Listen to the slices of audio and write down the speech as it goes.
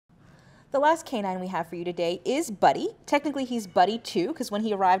The last canine we have for you today is Buddy. Technically, he's Buddy 2, because when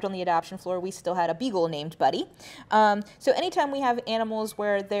he arrived on the adoption floor, we still had a beagle named Buddy. So anytime we have animals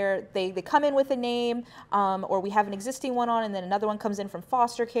where they come in with a name, or we have an existing one on and then another one comes in from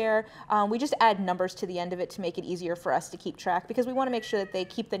foster care, we just add numbers to the end of it to make it easier for us to keep track, because we want to make sure that they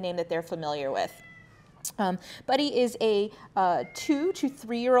keep the name that they're familiar with. Buddy is a 2 to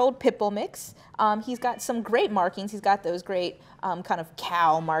 3-year-old pit bull mix. He's got some great markings. He's got those great kind of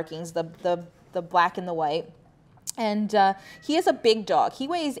cow markings, the black and the white. And he is a big dog. He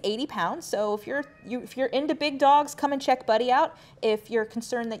weighs 80 pounds. So if you're into big dogs, come and check Buddy out. If you're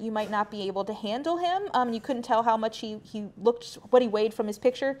concerned that you might not be able to handle him, you couldn't tell how much he looked, what he weighed from his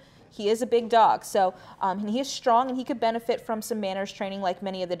picture. He is a big dog, so and he is strong, and he could benefit from some manners training like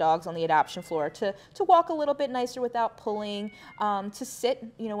many of the dogs on the adoption floor, to walk a little bit nicer without pulling, to sit,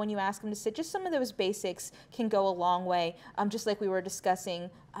 when you ask him to sit. Just some of those basics can go a long way, just like we were discussing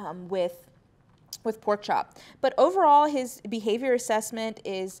with Pork Chop. But overall, his behavior assessment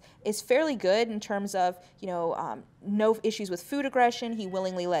is fairly good in terms of, no issues with food aggression. He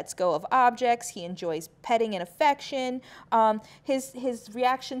willingly lets go of objects. He enjoys petting and affection. His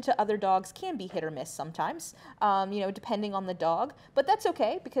reaction to other dogs can be hit or miss sometimes, depending on the dog. But that's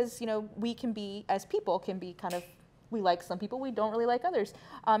okay, because, we can be, as people, can be kind of, we like some people, we don't really like others.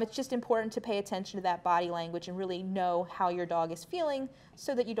 It's just important to pay attention to that body language and really know how your dog is feeling,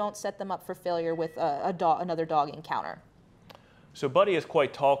 so that you don't set them up for failure with another dog encounter. So Buddy is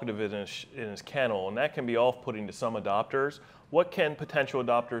quite talkative in his kennel, and that can be off-putting to some adopters. What can potential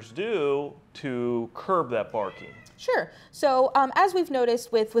adopters do to curb that barking? Sure. So as we've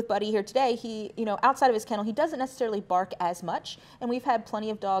noticed with Buddy here today, he, outside of his kennel, he doesn't necessarily bark as much. And we've had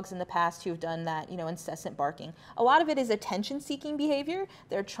plenty of dogs in the past who've done that, incessant barking. A lot of it is attention-seeking behavior.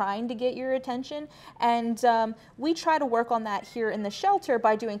 They're trying to get your attention. And we try to work on that here in the shelter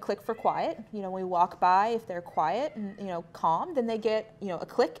by doing click for quiet. We walk by, if they're quiet and, calm, then they get, a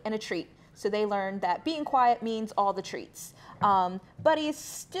click and a treat. So they learn that being quiet means all the treats. Buddy is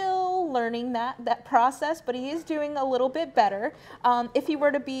still learning that process, but he is doing a little bit better. If he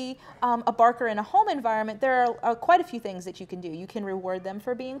were to be a barker in a home environment, there are quite a few things that you can do. You can reward them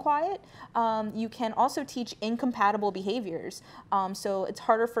for being quiet. You can also teach incompatible behaviors. So it's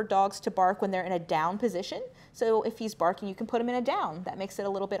harder for dogs to bark when they're in a down position. So if he's barking, you can put him in a down. That makes it a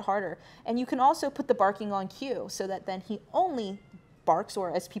little bit harder. And you can also put the barking on cue, so that then he only barks,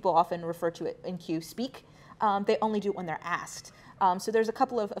 or as people often refer to it in cue, speak. They only do it when they're asked. So there's a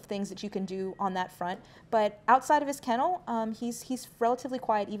couple of things that you can do on that front. But outside of his kennel, he's relatively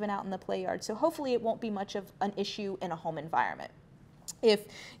quiet even out in the play yard. So hopefully it won't be much of an issue in a home environment. If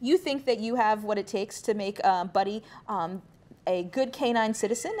you think that you have what it takes to make Buddy a good canine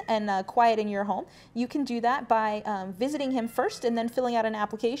citizen and quiet in your home, you can do that by visiting him first and then filling out an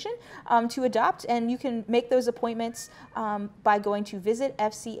application to adopt. And you can make those appointments by going to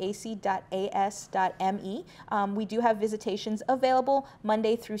visitfcac.as.me. We do have visitations available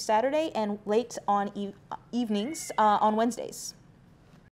Monday through Saturday and late on evenings on Wednesdays.